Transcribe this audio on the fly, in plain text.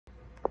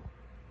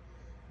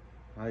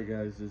Hi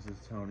guys, this is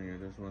Tony. I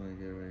just want to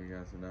give you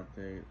guys an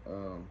update.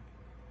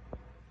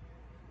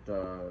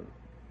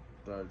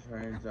 The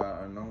trains that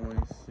I normally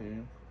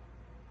see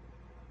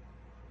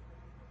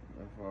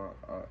before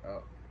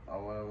I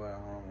would have went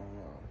home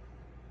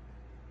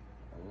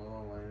a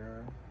little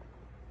later.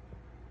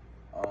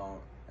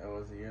 It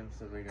was the Union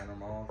Pacific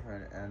Intermodal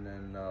train, and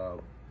then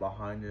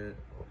behind it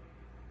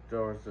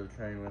there was a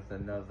train with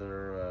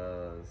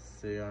another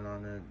CN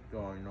on it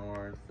going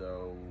north.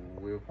 So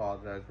we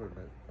apologize for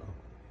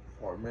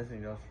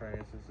missing those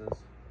trains. It's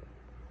just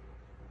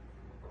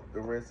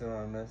the reason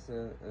I missed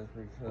it is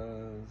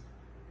because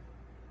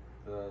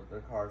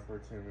the cars were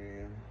too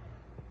mean,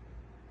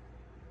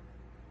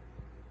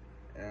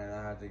 and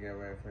I had to get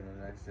ready for the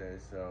next day.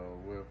 So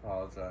we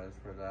apologize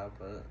for that,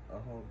 but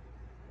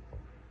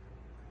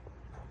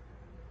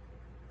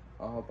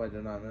I hope I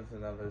do not miss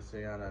another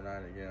CN at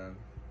night again.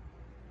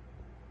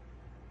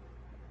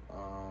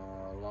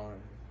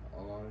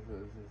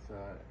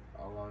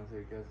 As long as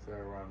it gets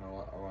there around 11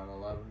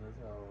 or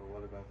so, it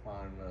would have been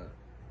fine. But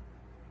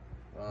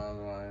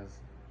otherwise,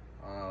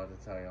 I don't know what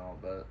to tell y'all.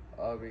 But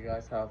I hope you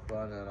guys have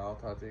fun, and I'll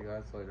talk to you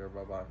guys later.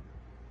 Bye bye.